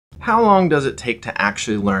how long does it take to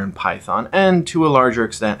actually learn Python? And to a larger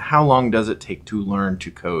extent, how long does it take to learn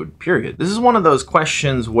to code, period? This is one of those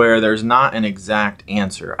questions where there's not an exact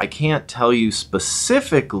answer. I can't tell you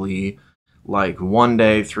specifically like 1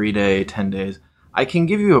 day, 3 day, 10 days. I can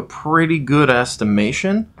give you a pretty good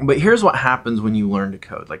estimation, but here's what happens when you learn to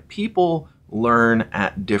code. Like, people learn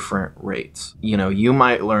at different rates. You know, you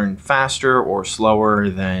might learn faster or slower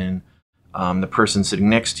than the person sitting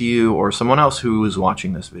next to you or someone else who is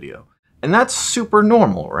watching this video. And that's super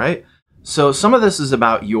normal, right? So some of this is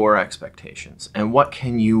about your expectations and what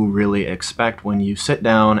can you really expect when you sit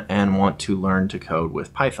down and want to learn to code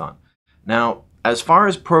with Python. Now, as far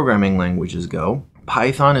as programming languages go,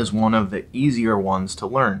 Python is one of the easier ones to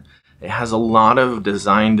learn. It has a lot of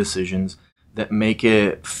design decisions that make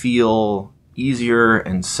it feel easier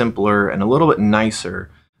and simpler and a little bit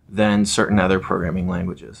nicer than certain other programming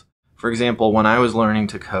languages. For example, when I was learning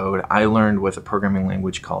to code, I learned with a programming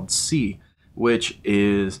language called C, which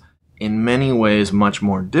is in many ways much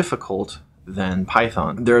more difficult than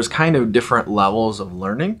Python. There's kind of different levels of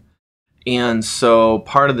learning. And so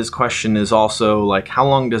part of this question is also like, how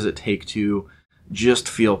long does it take to just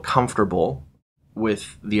feel comfortable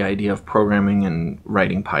with the idea of programming and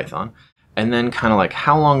writing Python? And then kind of like,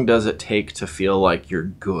 how long does it take to feel like you're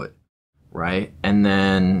good, right? And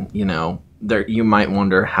then, you know, there you might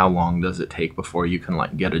wonder, how long does it take before you can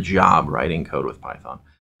like get a job writing code with Python?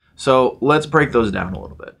 So let's break those down a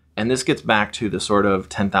little bit. And this gets back to the sort of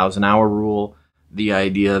 10,000 hour rule, the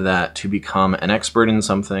idea that to become an expert in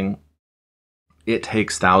something, it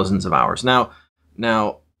takes thousands of hours. Now,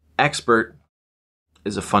 expert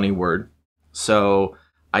is a funny word. So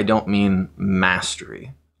I don't mean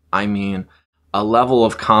mastery. I mean a level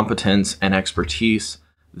of competence and expertise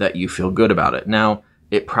that you feel good about it. Now,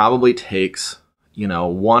 it probably takes,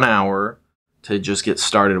 1 hour to just get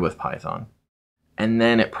started with Python. And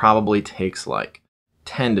then it probably takes like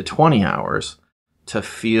 10 to 20 hours to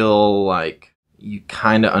feel like you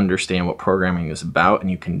kind of understand what programming is about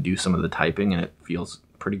and you can do some of the typing and it feels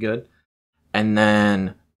pretty good. And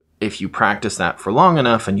then if you practice that for long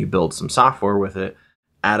enough and you build some software with it,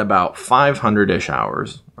 at about 500-ish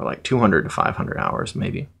hours, or like 200 to 500 hours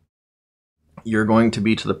maybe, you're going to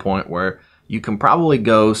be to the point where you can probably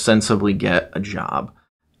go sensibly get a job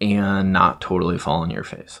and not totally fall on your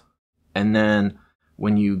face. And then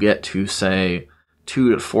when you get to, say,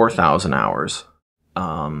 2,000 to 4,000 hours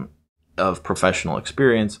of professional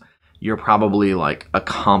experience, you're probably like a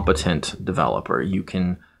competent developer. You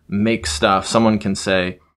can make stuff. Someone can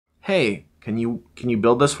say, hey, can you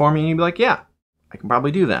build this for me? And you'd be like, yeah, I can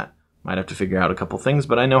probably do that. Might have to figure out a couple things,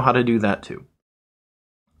 but I know how to do that too.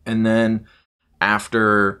 And then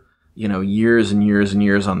after, years and years and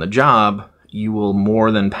years on the job, you will more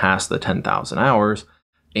than pass the 10,000 hours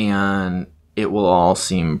and it will all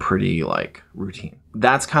seem pretty like routine.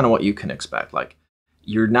 That's kind of what you can expect. Like,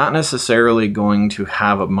 you're not necessarily going to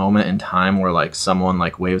have a moment in time where like someone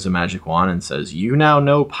like waves a magic wand and says, you now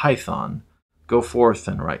know Python, go forth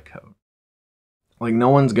and write code. Like, no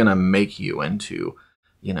one's going to make you into,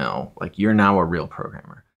 like you're now a real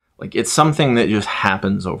programmer. Like, it's something that just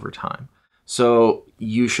happens over time. So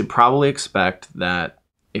you should probably expect that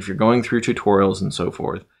if you're going through tutorials and so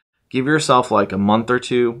forth, give yourself like a month or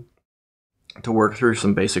two to work through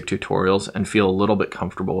some basic tutorials and feel a little bit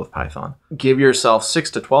comfortable with Python. Give yourself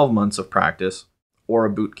 6 to 12 months of practice or a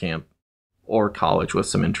boot camp or college with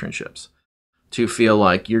some internships to feel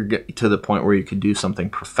like you're to the point where you could do something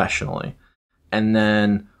professionally. And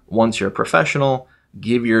then once you're a professional,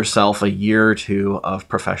 give yourself a year or two of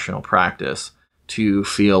professional practice to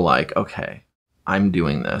feel like, okay, I'm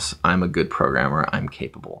doing this. I'm a good programmer. I'm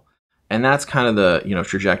capable. And that's kind of the,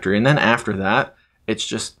 trajectory. And then after that, it's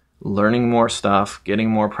just learning more stuff, getting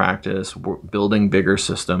more practice, building bigger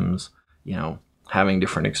systems, having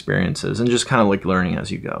different experiences, and just kind of like learning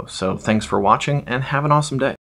as you go. So thanks for watching and have an awesome day.